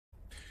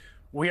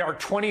We are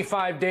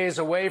 25 days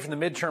away from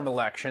the midterm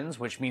elections,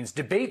 which means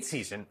debate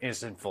season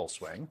is in full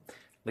swing.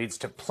 Leads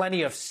to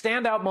plenty of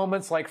standout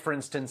moments like, for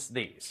instance,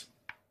 these.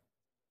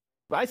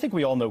 I think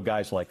we all know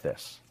guys like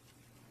this.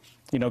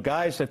 You know,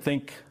 guys that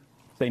think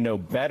they know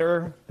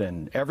better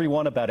than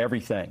everyone about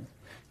everything.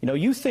 You know,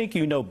 you think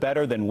you know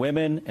better than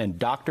women and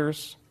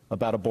doctors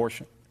about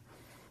abortion.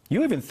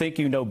 You even think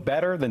you know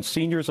better than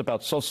seniors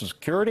about Social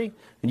Security,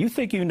 and you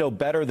think you know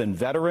better than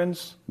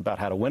veterans about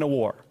how to win a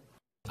war.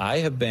 I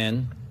have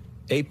been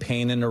a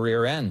pain in the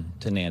rear end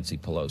to Nancy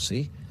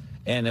Pelosi,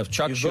 and if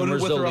Chuck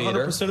Schumer's the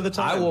leader, of the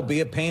time. I will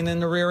be a pain in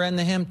the rear end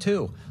to him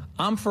too.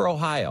 I'm for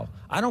Ohio.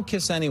 I don't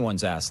kiss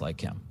anyone's ass like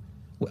him.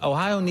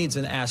 Ohio needs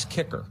an ass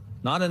kicker,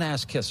 not an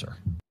ass kisser.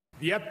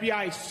 The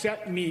FBI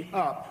set me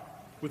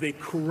up with a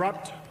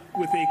corrupt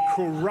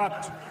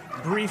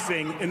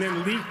briefing and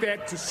then leaked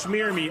that to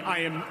smear me. I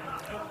am.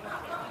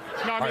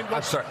 No, I mean,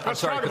 I'm sorry.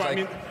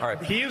 All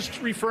right. He is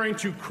referring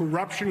to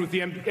corruption with the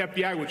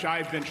FBI, which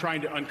I've been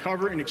trying to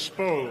uncover and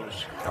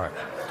expose. All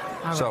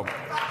right. So,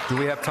 do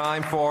we have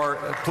time for,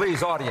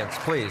 please, audience,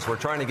 please, we're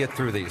trying to get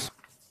through these.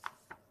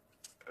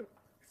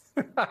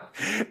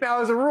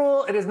 Now, as a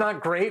rule, it is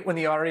not great when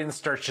the audience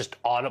starts just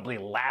audibly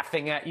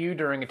laughing at you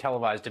during a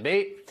televised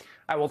debate.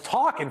 I will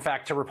talk, in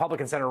fact, to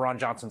Republican Senator Ron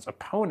Johnson's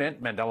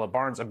opponent, Mandela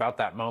Barnes, about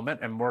that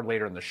moment and more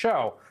later in the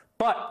show.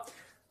 But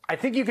I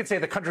think you could say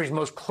the country's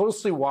most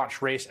closely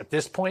watched race at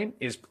this point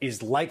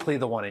is likely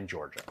the one in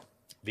Georgia.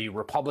 The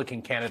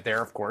Republican candidate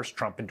there, of course,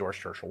 Trump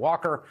endorsed Herschel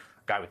Walker,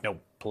 a guy with no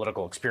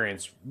political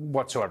experience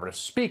whatsoever to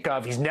speak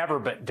of. He's never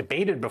been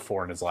debated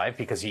before in his life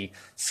because he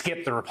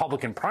skipped the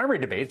Republican primary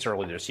debates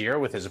earlier this year,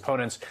 with his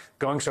opponents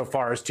going so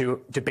far as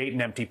to debate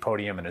an empty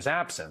podium in his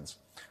absence.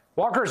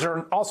 Walkers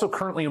are also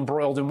currently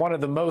embroiled in one of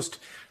the most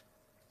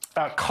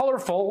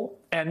colorful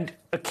and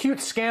acute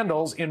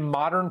scandals in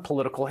modern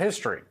political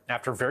history,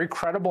 after very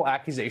credible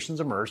accusations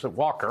emerged that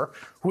Walker,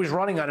 who is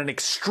running on an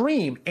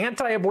extreme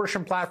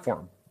anti-abortion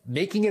platform,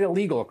 making it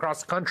illegal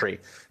across the country,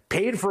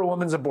 paid for a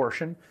woman's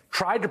abortion,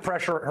 tried to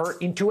pressure her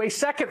into a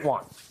second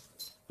one.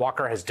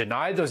 Walker has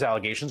denied those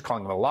allegations,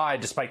 calling them a lie,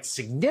 despite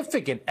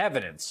significant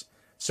evidence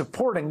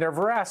supporting their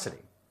veracity.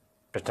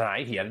 But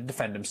tonight, he had to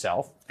defend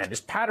himself and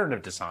his pattern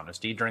of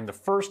dishonesty during the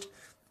first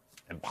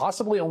and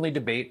possibly only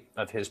debate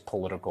of his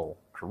political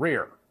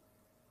career.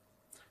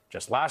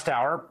 Just last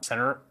hour,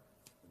 Senator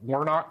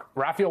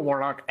Raphael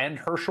Warnock and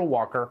Herschel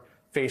Walker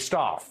faced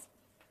off.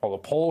 While the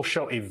polls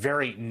show a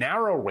very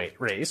narrow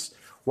race,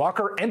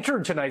 Walker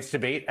entered tonight's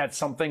debate at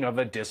something of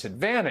a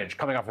disadvantage,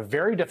 coming off a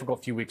very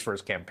difficult few weeks for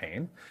his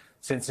campaign,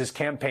 since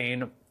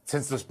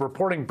this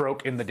reporting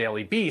broke in the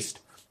Daily Beast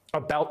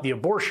about the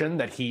abortion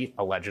that he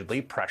allegedly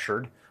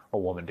pressured a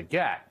woman to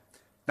get.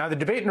 Now, the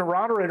debate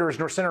moderators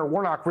nor Senator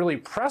Warnock really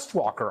pressed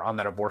Walker on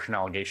that abortion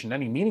allegation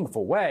in any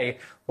meaningful way,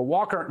 but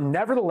Walker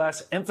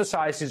nevertheless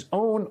emphasized his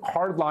own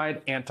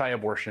hardline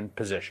anti-abortion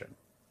position.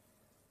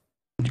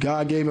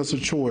 God gave us a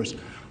choice,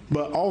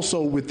 but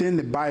also within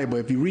the Bible,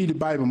 if you read the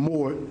Bible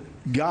more,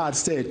 God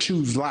said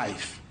choose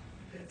life.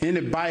 In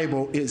the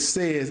Bible, it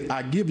says,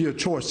 I give you a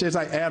choice. Just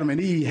like Adam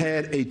and Eve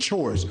had a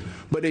choice,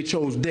 but they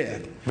chose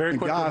death. Very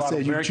quick, God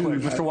said you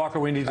choose. Mr. Walker,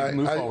 we need to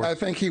move forward. I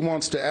think he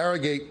wants to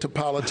arrogate to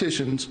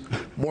politicians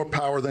more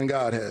power than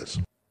God has.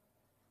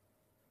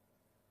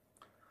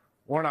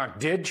 Warnock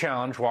did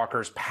challenge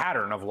Walker's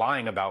pattern of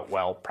lying about,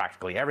 well,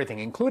 practically everything,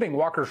 including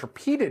Walker's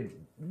repeated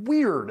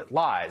weird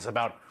lies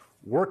about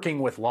working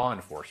with law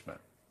enforcement.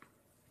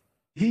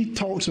 He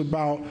talks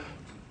about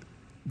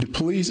the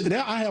police.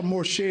 I have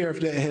more sheriffs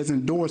that has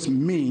endorsed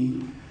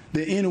me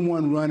than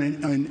anyone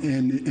running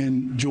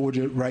in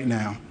Georgia right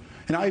now.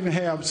 And I even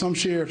have some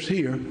sheriffs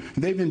here.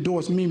 They've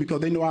endorsed me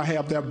because they know I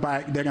have their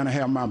back. They're going to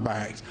have my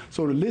backs.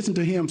 So to listen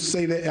to him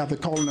say that after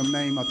calling them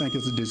name, I think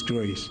is a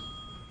disgrace.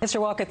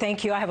 Mr. Walker,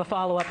 thank you. I have a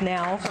follow-up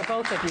now for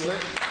both of you.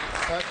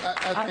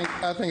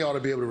 I think I ought to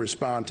be able to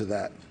respond to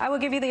that. I will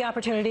give you the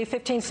opportunity,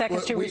 15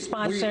 seconds to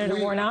respond, Senator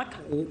Warnock.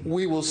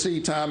 We will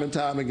see time and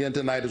time again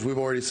tonight, as we've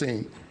already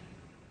seen,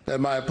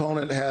 that my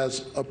opponent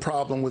has a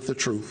problem with the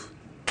truth.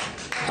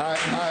 And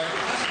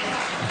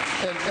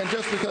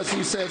just because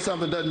he said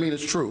something doesn't mean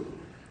it's true.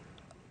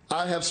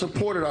 I have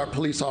supported our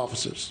police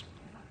officers.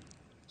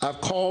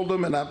 I've called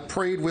them and I've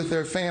prayed with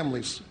their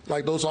families,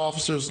 like those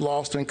officers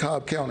lost in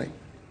Cobb County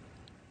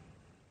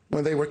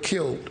when they were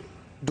killed,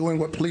 doing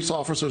what police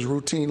officers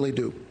routinely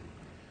do.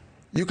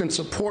 You can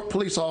support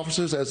police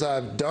officers, as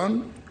I've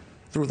done,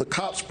 through the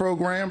COPS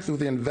program, through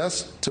the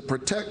Invest to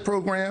Protect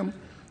program,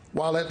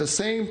 while at the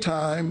same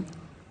time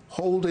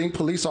holding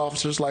police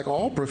officers, like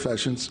all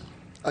professions,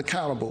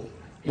 accountable.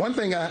 One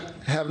thing I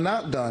have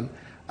not done,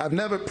 I've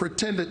never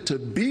pretended to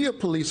be a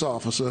police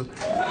officer,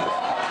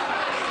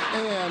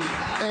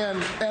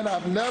 and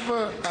I've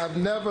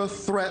never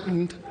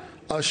threatened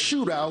a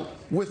shootout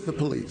with the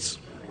polies.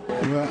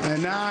 Well,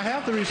 and now I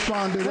have to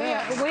respond to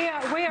that. We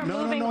are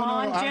moving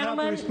on, gentlemen. I have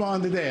to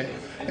respond to that.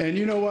 And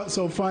you know what's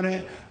so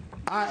funny?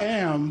 I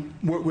am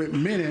with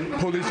many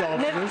police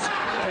officers,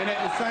 and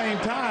at the same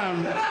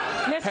time,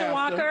 Mr.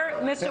 Walker,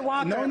 Mr.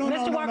 Walker,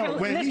 Mr. Walker,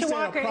 Mr.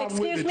 Walker,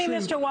 excuse me,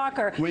 Mr.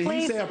 Walker,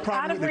 please,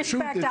 out of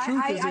respect,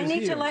 I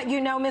need to let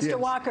you know, Mr.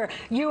 Walker,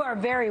 you are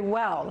very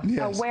well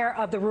aware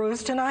of the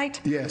rules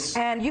tonight. Yes.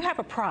 And you have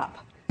a prop.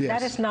 Yes.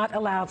 That is not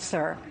allowed,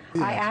 sir.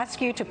 Yes. I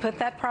ask you to put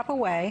that prop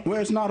away. Well,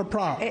 it's not a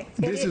prop.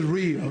 This is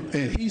real.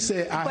 And he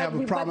said, I have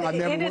a problem. I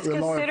never worked with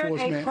law enforcement. It is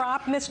considered a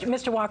prop,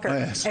 Mr. Walker.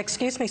 Yes.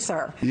 Excuse me,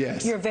 sir.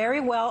 Yes. You're very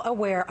well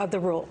aware of the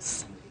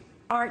rules,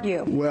 aren't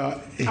you?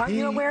 Well, aren't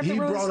you aware of the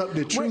rules? He brought up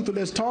the truth.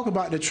 Let's talk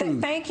about the truth.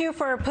 Thank you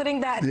for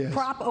putting that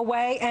prop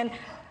away. And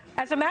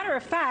as a matter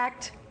of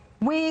fact,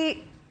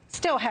 we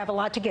still have a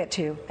lot to get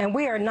to, and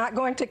we are not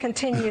going to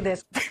continue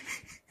this.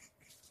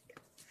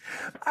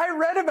 I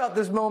read about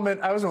this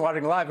moment. I wasn't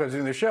watching live. I was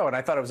doing the show, and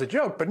I thought it was a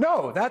joke. But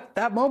no,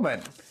 that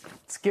moment,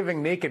 it's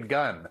giving Naked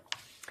Gun.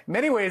 In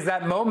many ways,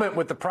 that moment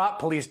with the prop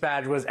police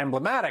badge was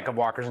emblematic of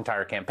Walker's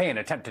entire campaign, an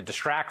attempt to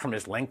distract from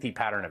his lengthy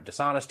pattern of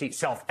dishonesty,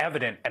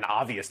 self-evident and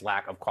obvious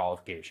lack of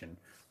qualification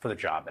for the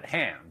job at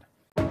hand.